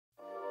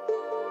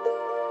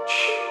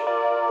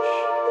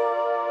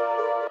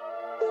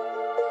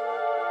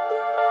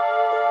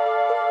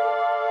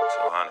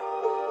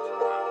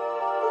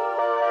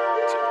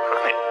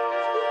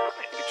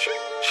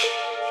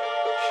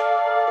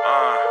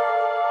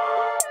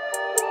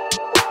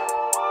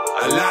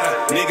A lot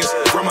of niggas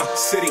from my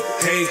city,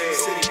 hey.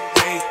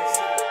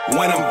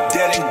 When I'm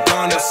dead and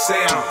gone, they'll say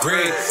I'm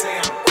great.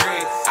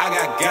 I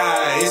got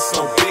God, it's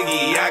no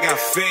biggie, I got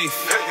faith.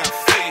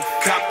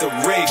 Cop the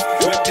Wraith,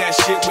 whip that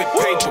shit with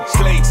paper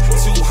plates.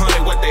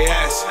 200 what they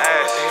ask,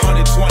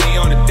 120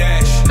 on the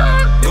dash.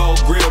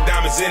 Gold grill,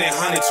 diamonds in it,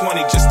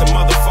 120 just a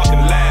motherfucking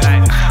laugh.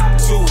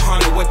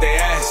 200 what they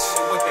ask,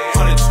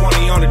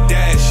 120 on the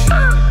dash.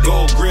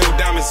 Gold grill,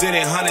 diamonds in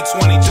it,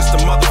 120 just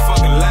a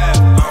motherfucking laugh.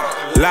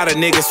 Lot of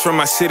niggas from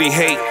my city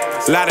hate,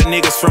 lot of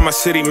niggas from my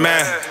city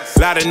mad.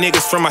 Lot of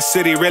niggas from my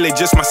city really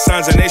just my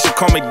sons and they should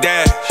call me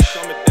dad.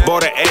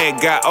 Bought an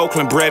egg, got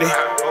Oaklin breaded.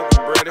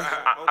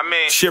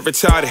 Shit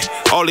retarded.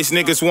 All these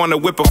niggas wanna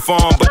whip a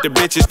farm, but the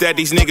bitches that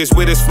these niggas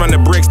with us from the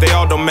bricks, they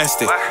all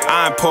domestic.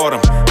 I import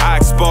them, I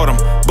export them.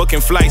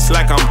 Booking flights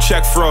like I'm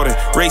check frauding.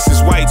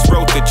 Racist whites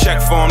wrote the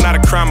check for 'em. Not a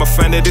crime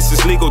offender, this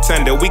is legal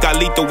tender. We got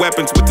lethal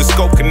weapons with the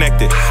scope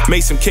connected.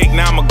 Made some cake,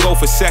 now I'ma go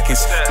for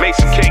seconds. Made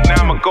some cake,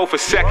 now I'ma go for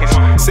seconds.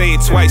 Say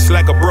it twice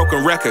like a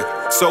broken record.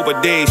 Sober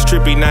days,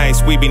 trippy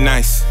nights, we be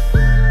nice.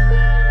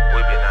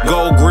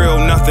 Gold grill,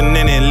 nothing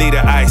in it, lead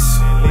the ice.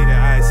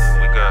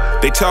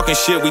 They talking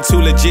shit, we too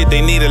legit,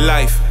 they need a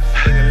life.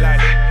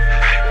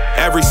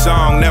 Every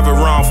song, never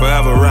wrong,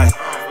 forever right.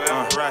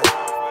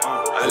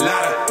 A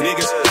lot of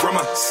niggas from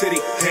my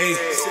city, hey.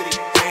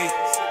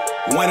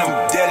 When I'm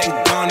dead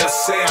and gone, they'll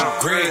say I'm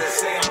great.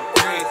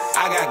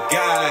 I got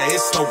God,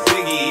 it's no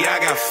biggie, I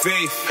got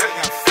faith.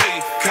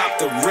 Cop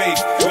the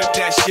Wraith, whip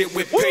that shit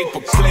with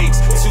paper plates.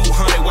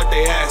 200 what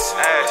they ask,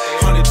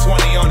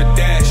 120 on the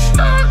dash.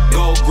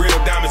 Gold grill,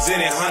 diamonds in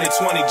it,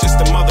 120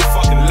 just a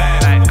motherfucking laugh.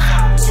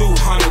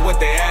 200 what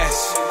they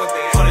ask,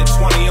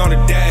 120 on the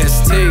dash.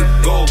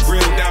 Gold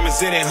grill,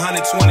 diamonds in it,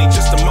 120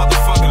 just a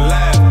motherfucking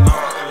laugh.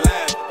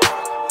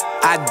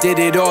 I did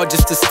it all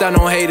just to stun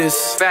on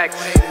haters.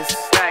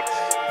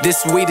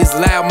 This weed is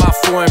loud, my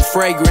foreign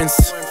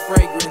fragrance.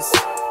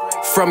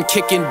 From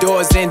kicking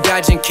doors and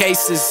dodging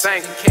cases.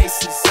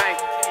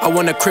 I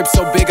want a crib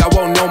so big I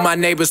won't know my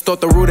neighbors.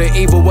 Thought the root of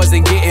evil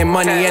wasn't getting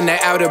money and the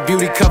outer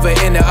beauty cover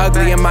in the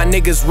ugly. And my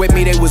niggas with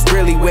me, they was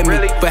really with me.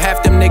 But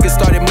half them niggas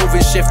started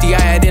moving shifty. I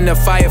had in the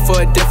fire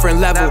for a different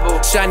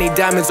level. Shiny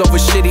diamonds over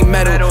shitty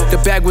metal. The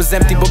bag was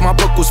empty but my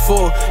book was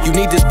full. You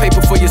need this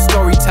paper for your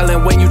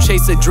storytelling. When you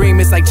chase a dream,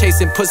 it's like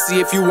chasing pussy.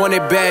 If you want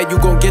it bad, you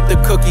gon' get the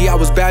cookie. I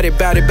was bout it.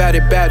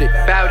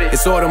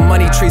 It's all the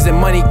money trees and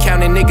money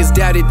counting. Niggas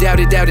doubt it.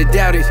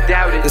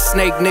 The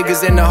snake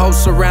niggas and the hoes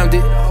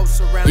surrounded.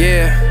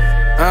 Yeah.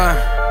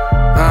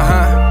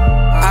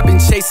 I've been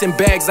chasing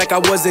bags like I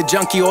was a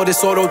junkie. All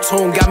this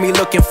auto-tune got me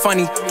looking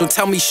funny. Don't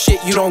tell me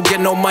shit, you don't get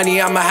no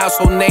money. I'm a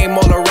household name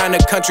all around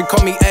the country.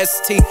 Call me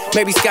ST,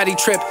 maybe Scotty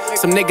Trippen.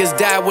 Some niggas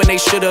died when they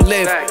should've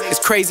lived. It's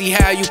crazy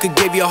how you could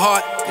give your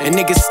heart and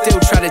niggas still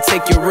try to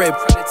take your rib.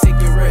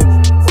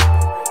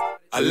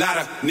 A lot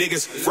of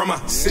niggas from my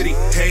city,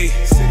 hey.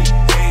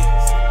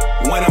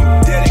 When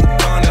I'm dead and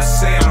gone, they'll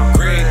say I'm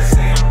great.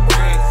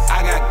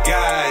 I got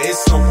God,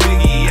 it's no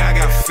biggie, I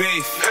got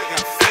faith.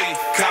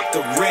 Cop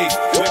the Wraith,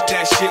 whip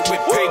that shit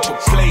with paper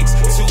plates.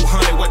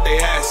 200 what they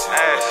ask,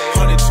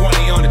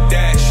 120 on the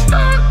dash.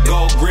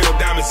 Gold grill,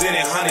 diamonds in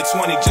it,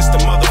 120 just a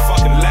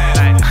motherfucking laugh.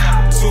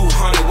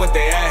 200 what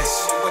they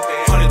ask,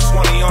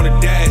 120 on the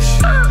dash.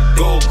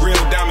 Gold grill,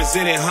 diamonds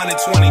in it,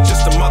 120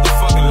 just a motherfucking